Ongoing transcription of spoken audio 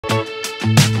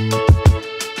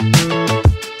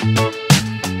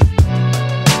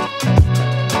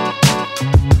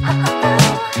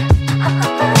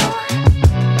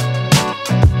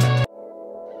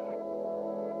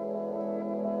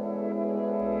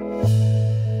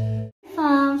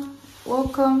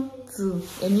welcome to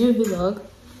a new vlog.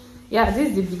 Yeah, this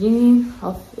is the beginning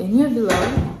of a new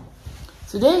vlog.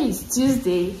 Today is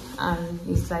Tuesday and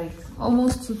it's like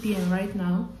almost 2 p.m. right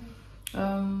now.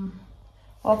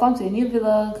 Welcome to a new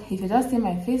vlog. If you just see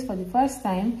my face for the first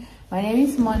time, my name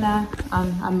is Mona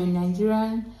and I'm a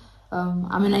Nigerian.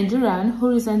 I'm a Nigerian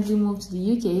who recently moved to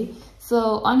the UK.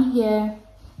 So on here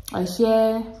I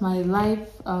share my life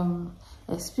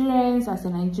experience as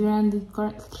a Nigerian.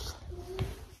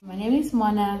 My name is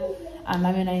Mona and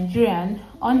I'm a Nigerian.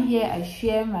 On here I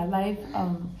share my life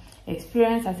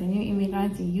experience as a new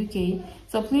immigrant in UK.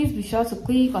 So please be sure to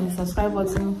click on the subscribe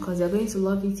button because you're going to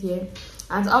love it here.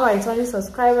 And all my returning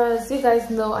subscribers, you guys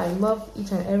know I love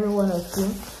each and every one of you.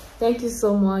 Thank you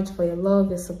so much for your love,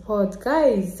 your support,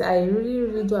 guys. I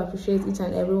really do appreciate each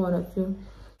and every one of you.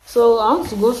 So I want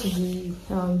to go to the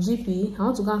GP. I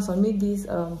want to go and submit this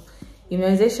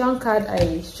immunization card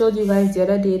I showed you guys the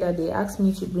other day that they asked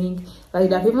me to bring. Like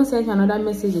they've even sent me another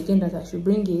message again that I should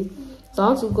bring it. So I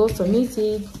want to go submit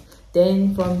it.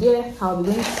 Then from there I'll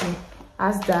be going to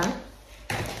ask Dad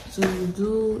to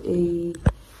do a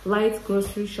light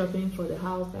grocery shopping for the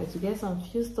house, like to get some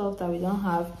few stuff that we don't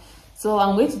have. So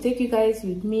I'm going to take you guys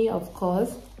with me, of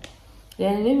course.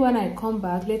 Then maybe when I come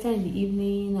back later in the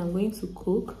evening, I'm going to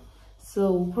cook.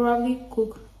 So we'll probably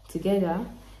cook together.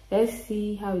 Let's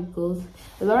see how it goes.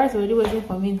 Laura is already waiting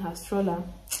for me in her stroller.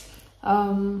 I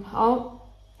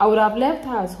would have left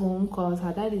her at home because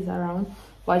her dad is around,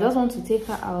 but I just want to take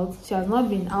her out. She has not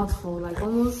been out for like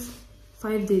almost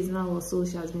 5 days now or so.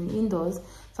 She has been indoors,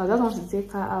 so I just want to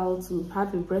take her out to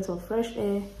have a breath of fresh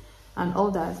air and all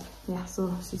that. Yeah,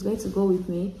 so she's going to go with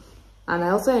me, and I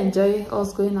also enjoy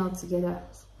us going out together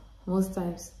most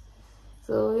times.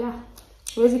 So yeah,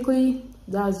 basically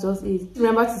that's just it.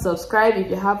 Remember to subscribe if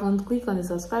you haven't. Click on the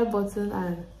subscribe button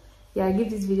and yeah, give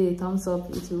this video a thumbs up.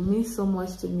 It will mean so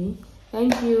much to me.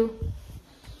 Thank you.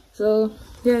 So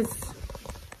yes,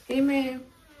 amen.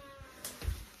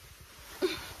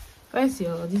 Where's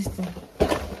your this thing?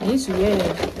 You need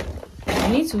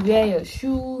to wear your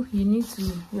shoe. You need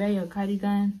to wear your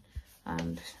cardigan,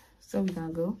 and so we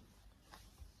can go.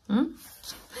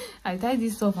 I tied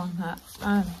this stuff on her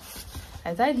arm.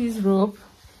 I tied this rope.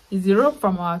 It's the rope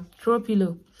from our throw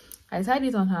pillow. I tied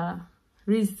it on her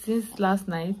wrist since last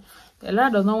night. Ella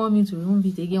does not want me to remove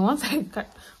it again. Once I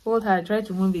hold her, I try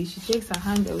to remove it, she takes her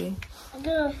hand away.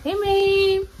 Hey,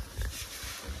 me.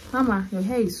 Mama, your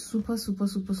hair is super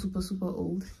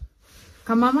old.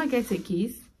 Can Mama get a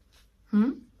kiss?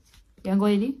 Young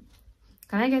lady?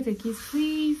 Can I get a kiss,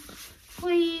 please?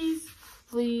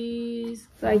 Please.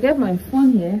 So I get my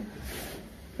phone here.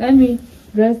 Let me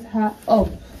dress her up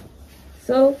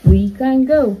so we can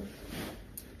go.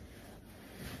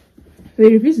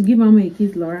 Wait, refuse to give Mama a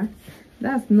kiss, Laura.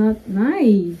 That's not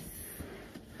nice.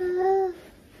 Don't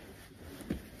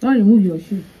remove your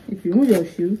shoe. If you remove your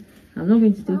shoe, I'm not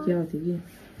going to take you out again.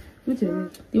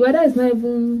 The weather is not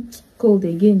even cold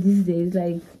again these days.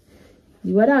 Like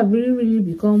the weather have really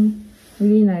become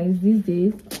really nice these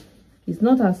days. It's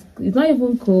not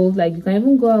even cold. Like you can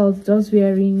even go out just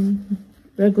wearing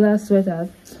regular sweaters.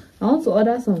 I want to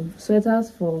order some sweaters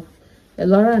for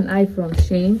Laura and I from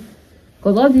Shane,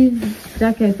 because all these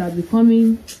jackets are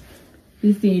becoming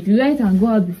this thing. If you wear it and go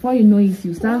out, before you know it,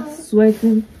 you start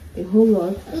sweating a whole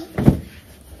lot.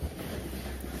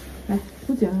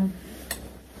 Put your hand.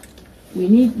 We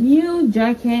need new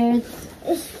jackets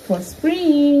for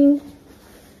spring.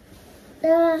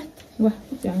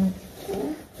 Put your hand.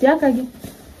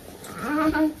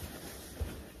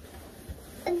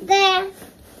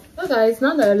 So guys,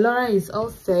 now that Laura is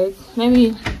all set, let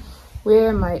me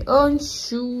wear my own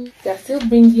shoe. They're still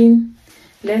bringing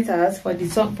letters for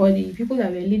the people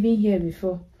that were living here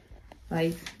before.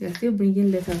 Like they're still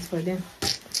bringing letters for them.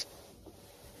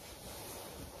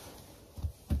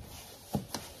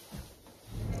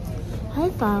 Hi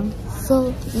fam.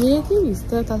 So immediately we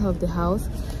stepped out of the house,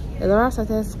 Laura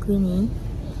started screaming.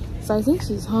 So I think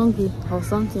she's hungry or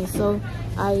something. So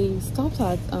I stopped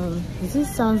at is it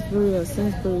Sainsbury or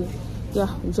Sainsbury? Yeah,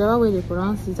 whichever way they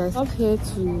pronounce it. I stopped here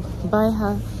to buy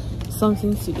her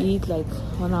something to eat, like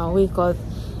on our way, because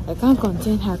I can't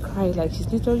contain her cry. Like she's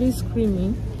literally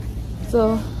screaming.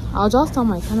 So I'll just turn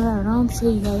my camera around so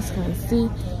you guys can see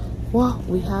what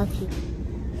we have here.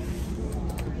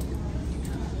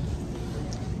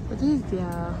 So this is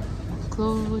their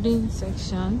clothing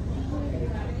section.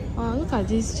 Wow, look at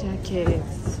these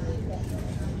jackets.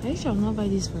 I should not buy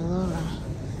this for Laura.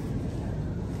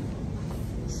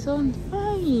 So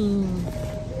fine.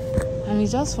 And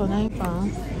it's just for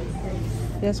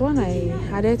 £9. There's one I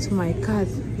added to my cart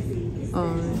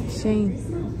on Shane.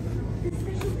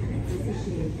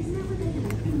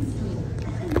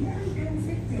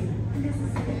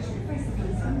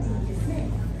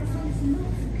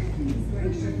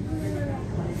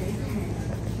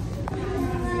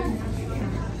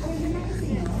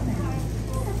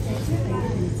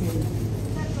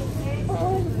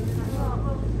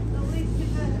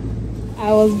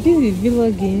 I was busy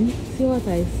vlogging. See what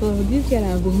I saw. This girl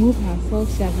has removed her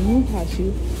socks. She has removed her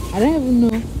shoe. I don't even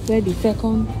know where the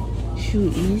second shoe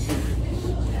is.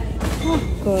 Oh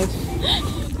God.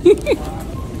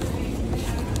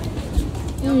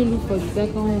 Let me look for the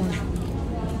second one.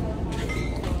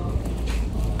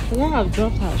 I don't have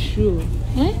dropped her shoe.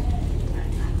 Eh?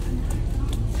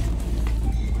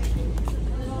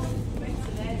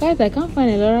 Guys, I can't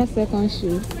find Laura's second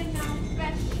shoe.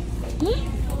 Eh?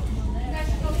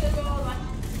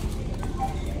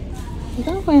 I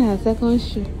can't find her second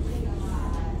shoe.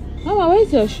 Mama,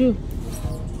 where's your shoe?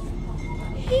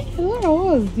 Hey, Laura, what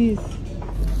was this?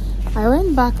 I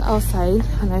went back outside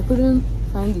and I couldn't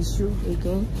find the shoe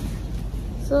again.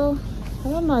 So, I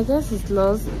don't know, I guess it's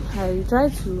lost. I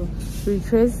tried to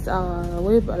retrace our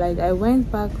way, but like I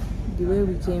went back the way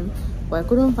we came, but I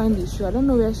couldn't find the shoe. I don't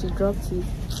know where she dropped it.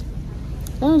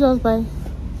 Let me just buy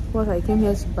what I came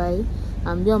here to buy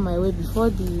and be on my way before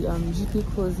the GP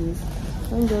closes.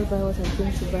 Let me just buy what I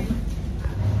came to buy.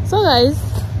 So guys,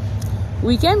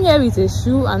 we came here with a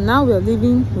shoe and now we're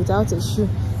leaving without a shoe.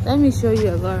 Let me show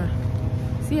you Laura.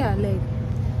 See her leg.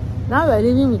 Now we're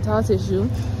leaving without a shoe.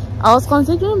 I was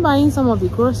considering buying some of the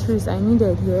groceries I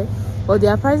needed here, but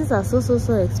their prices are so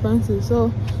expensive.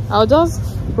 So I'll just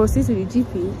proceed to the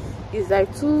GP. It's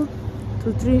like 2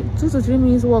 to 3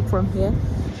 minutes walk from here.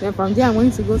 Then from there I'm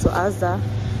going to go to Asda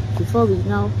before we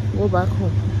now go back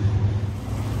home.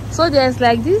 So there's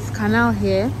like this canal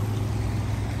here.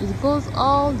 It goes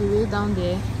all the way down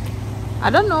there. I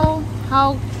don't know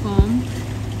how come,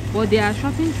 but there are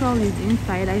shopping trolleys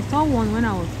inside. I saw one when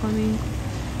I was coming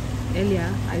earlier.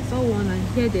 I saw one, and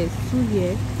here there's 2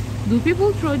 here. Do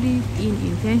people throw this in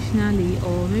intentionally,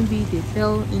 or maybe they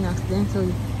fell in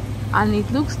accidentally? And it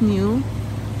looks new,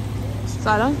 so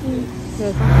I don't think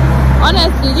there's...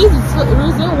 Honestly, this is the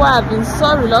reason why I've been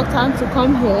so reluctant to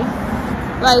come here.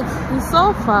 Like, it's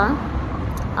so far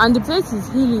and the place is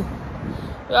hilly.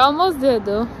 We're almost there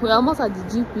though. We're almost at the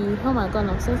GP. Oh my God,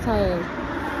 I'm so tired.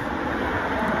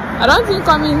 I don't think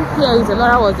coming here with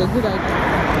Laura was a good idea.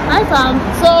 Hi fam.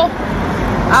 So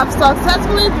I've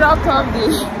successfully dropped off the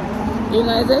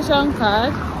immunization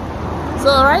card. So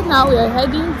right now we are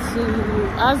heading to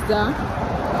Asda.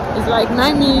 It's like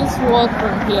 9 minutes walk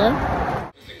from here.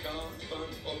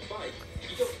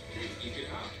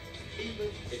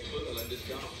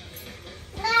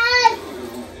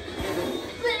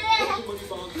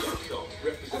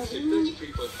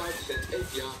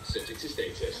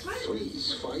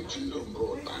 Please 5G home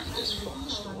broadband is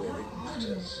fast where it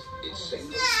matters. It's safe.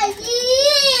 I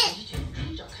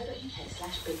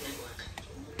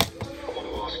want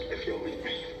to ask if you'll meet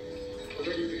me.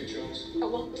 Ready for your chance? I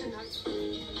want to know.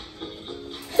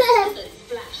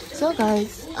 So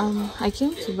guys, I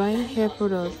came to buy hair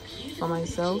products for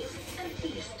myself.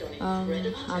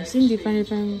 I've seen different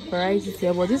varieties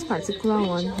here, but this particular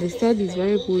one, they said is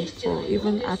very good for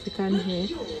even African hair.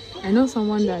 I know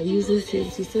someone that uses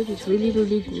it. She said it's really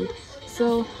good.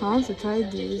 So I want to try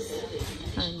this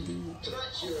and the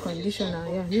conditioner.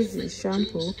 Yeah, this is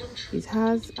shampoo. It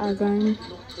has argan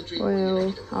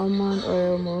oil, almond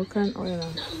oil, Moroccan oil,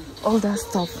 and all that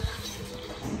stuff.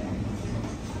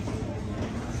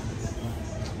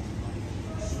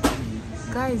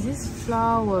 Guys, this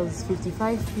flour was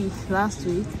 55p last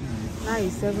week. Now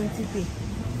it's 70p.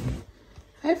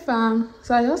 Hi fam.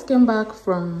 So I just came back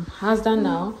from Asda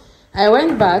now. I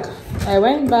went back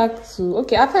to,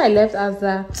 okay, after I left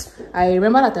Asda, I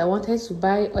remember that I wanted to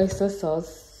buy oyster sauce.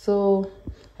 So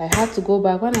I had to go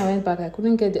back. When I went back, I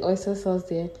couldn't get the oyster sauce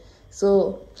there.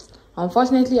 So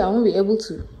unfortunately, I won't be able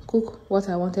to cook what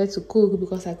I wanted to cook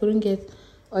because I couldn't get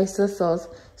oyster sauce.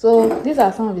 So these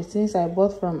are some of the things I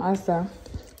bought from Asda.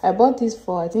 I bought this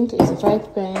for I think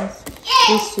 85 pence.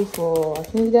 These two for I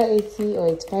think either 80 or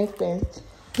 85 pence.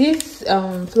 This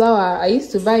flour, I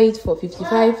used to buy it for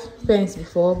 55 pence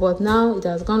before, but now it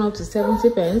has gone up to 70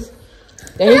 pence.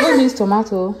 Then even this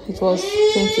tomato, it was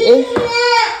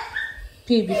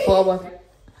 28p before, but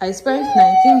I spent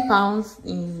 19 pounds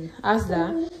in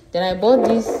Asda. Then I bought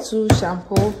these 2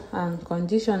 shampoo and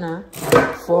conditioner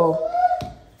for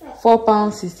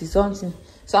 £4.60 something.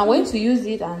 So I'm going to use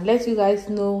it and let you guys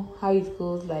know how it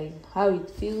goes, like how it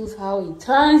feels, how it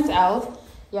turns out.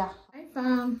 Yeah. Hi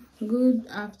fam, good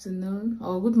afternoon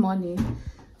or good morning.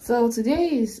 So today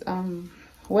is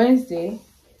Wednesday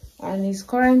and it's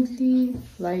currently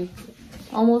like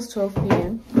almost 12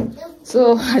 p.m.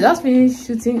 So I just finished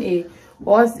shooting a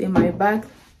what's in my bag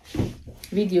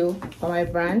video for my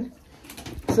brand.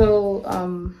 So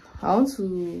I want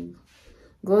to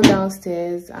go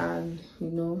downstairs and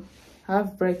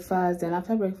have breakfast. Then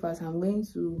after breakfast I'm going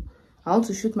to I want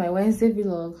to shoot my Wednesday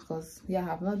vlog, because yeah, I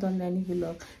have not done any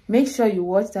vlog. Make sure you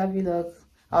watch that vlog.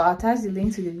 I'll attach the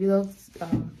link to the vlog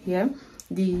here.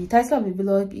 The title of the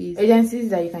vlog is agencies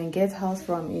that you can get house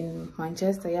from in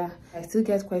Manchester. Yeah, I still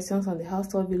get questions on the house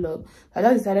tour vlog. I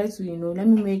just decided to, you know, let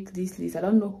me make this list. I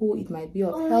don't know who it might be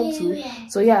of help to.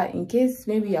 So yeah, in case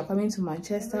maybe you're coming to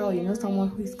Manchester, or you know someone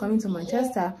who is coming to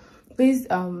Manchester, please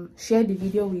share the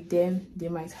video with them. They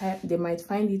might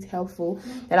find it helpful.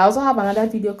 And I also have another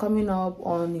video coming up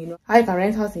on, you know, how you can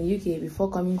rent house in UK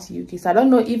before coming to UK. So I don't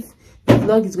know if the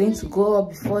vlog is going to go up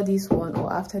before this one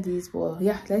or after this, but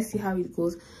yeah, let's see how it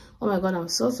goes. Oh my god, I'm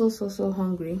so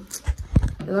hungry.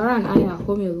 Laura and I are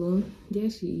home alone. There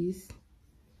she is.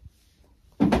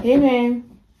 Hey man.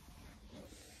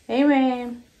 Hey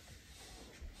man.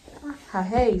 Her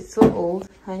hair is so old.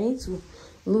 I need to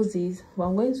lose it, but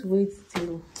I'm going to wait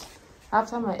till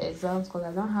after my exams, because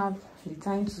I don't have the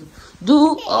time to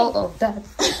do all of that.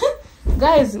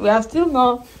 Guys, we have still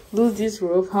not lose this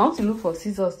rope. I want to look for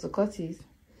scissors to cut it.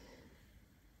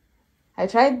 I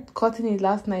tried cutting it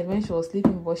last night when she was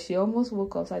sleeping, but she almost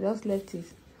woke up, so I just left it.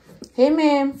 Hey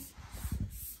ma'am.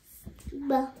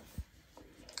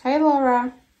 Hi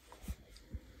Laura.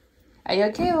 Are you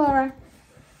okay, Laura?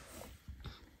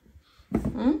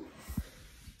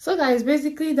 So guys,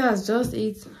 basically that's just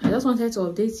it. I just wanted to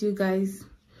update you guys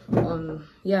on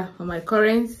my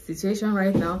current situation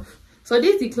right now. So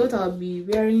this is the clothes I'll be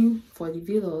wearing for the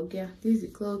vlog. Yeah, this is the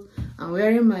clothes I'm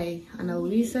wearing. My Ana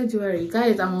Luisa jewelry.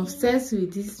 Guys, I'm obsessed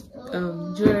with this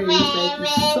jewelry.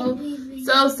 It's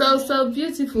like so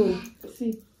beautiful.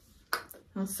 See,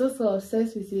 I'm so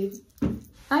obsessed with it.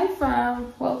 Hi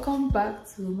fam, welcome back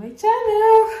to my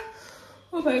channel.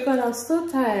 Oh my god, I'm so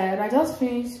tired. I just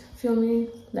finished filming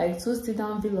like 2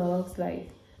 sit-down vlogs. Like,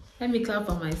 let me clap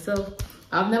for myself.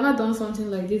 I've never done something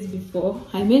like this before.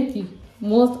 I made the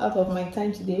most out of my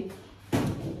time today,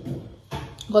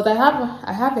 but I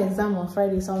have exam on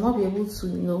Friday, so I'll not be able to,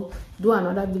 you know, do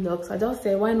another vlog. So I just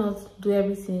said, why not do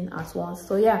everything at once?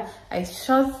 So yeah, I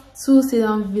shot 2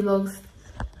 sit-down vlogs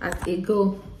at a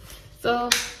go. So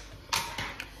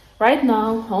right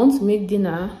now I want to make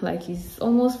dinner. Like, it's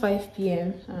almost 5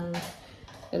 p.m. and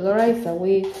Laura is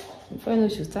awake. Before I know,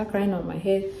 she'll start crying on my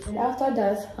head. And after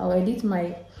that, I'll edit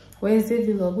my Wednesday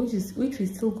vlog, which will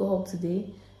still go up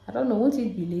today. I don't know, won't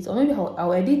it be late? Or maybe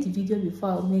I'll edit the video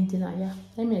before I'll make dinner. Yeah,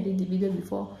 let me edit the video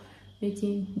before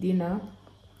making dinner.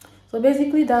 So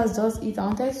basically that's just it. I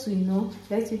wanted to, you know,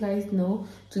 let you guys know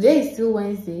today is still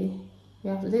Wednesday.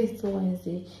 Yeah, today is still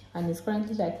Wednesday, and it's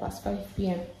currently like past 5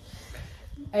 p.m.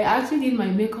 I actually did my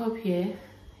makeup here.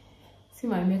 See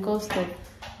my makeup stuff.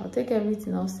 I'll take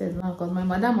everything upstairs now, because my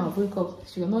madam will wake up.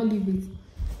 She will not leave it.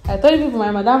 I told you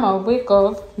my madam will wake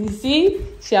up. You see,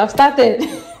 she have started.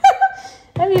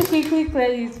 Let me quickly clear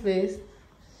this face.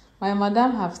 My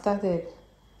madam have started.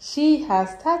 She has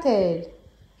started.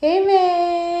 Hey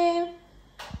man,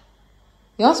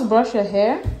 you want to brush your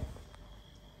hair?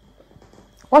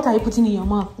 What are you putting in your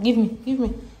mouth? Give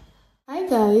me. Hi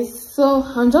guys, so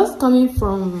I'm just coming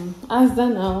from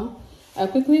Asda now. I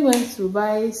quickly went to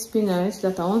buy spinach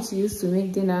that I want to use to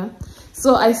make dinner.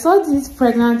 So I saw this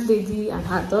pregnant lady and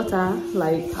her daughter,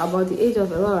 like about the age of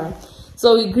Laura.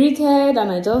 So we greeted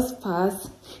and I just passed.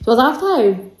 It was after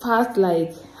I passed,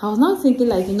 like I was not thinking,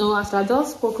 like, you know, after I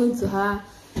just spoken to her,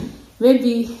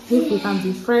 maybe if we can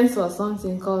be friends or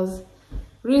something, because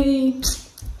really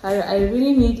I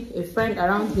really need a friend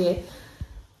around here.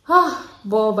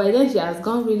 But by then she has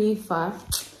gone really far.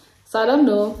 So I don't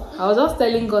know. I was just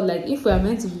telling God, like, if we are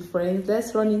meant to be friends,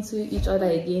 let's run into each other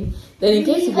again. Then in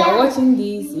case if you are watching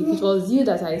this, if it was you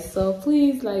that I saw,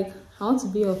 please, like, I want to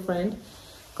be your friend.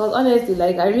 Because honestly,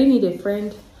 like, I really need a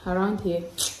friend around here.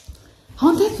 I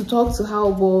wanted to talk to her,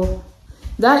 but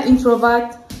that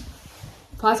introvert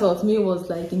part of me was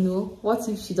like, you know, what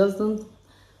if she doesn't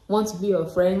want to be your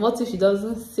friend? What if she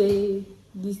doesn't say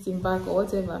this thing back or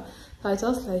whatever? So I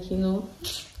just, like, you know,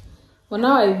 but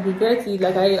now I regret it.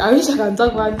 Like, I wish I can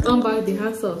turn back the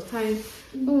hands of time.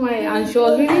 Oh my, and she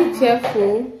was really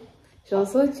cheerful. She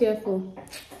was so cheerful.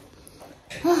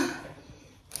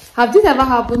 Have this ever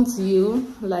happened to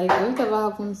you? Like, has it ever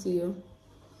happened to you?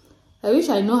 I wish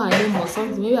I know her name or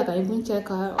something. Maybe I can even check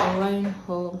her online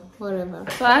or whatever.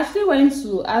 So I actually went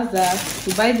to Asda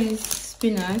to buy this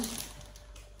spinach.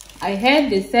 I heard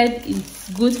they said it's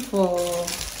good for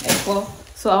effort.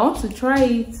 So I want to try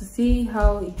it to see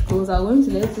how it goes. I'm going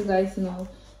to let you guys know,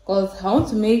 because I want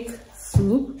to make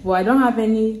soup, but I don't have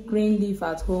any green leaf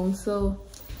at home. So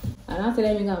and after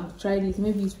let me go and try this,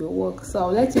 maybe it will work. So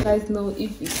I'll let you guys know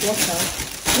if it works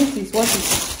out. This is what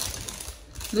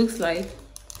it looks like.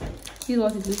 This is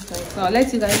what it looks like. So I'll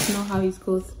let you guys know how it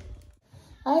goes.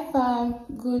 Hi fam,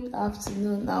 good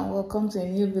afternoon and welcome to a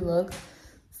new vlog.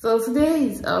 So today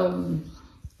is 12th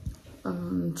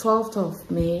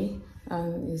of May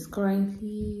and it's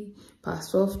currently past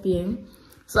 12 p.m.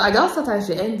 So I just thought I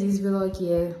should end this vlog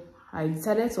here. I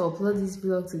decided to upload this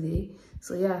vlog today.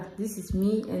 So yeah, this is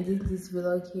me ending this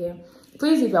vlog here.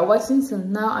 Please, if you're watching till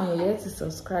now and you're yet to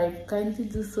subscribe, kindly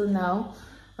do so now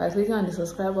by clicking on the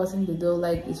subscribe button below.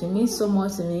 Like, it will mean so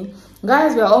much to me,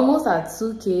 guys. We're almost at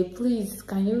 2k. Please,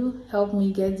 can you help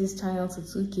me get this channel to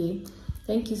 2k?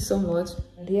 Thank you so much.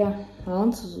 And yeah, I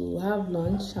want to have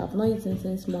lunch. I've not eaten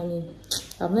since morning.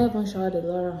 I've not even showered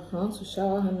Laura. I want to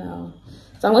shower her now.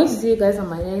 So I'm going to see you guys on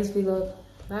my next video.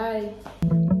 Bye.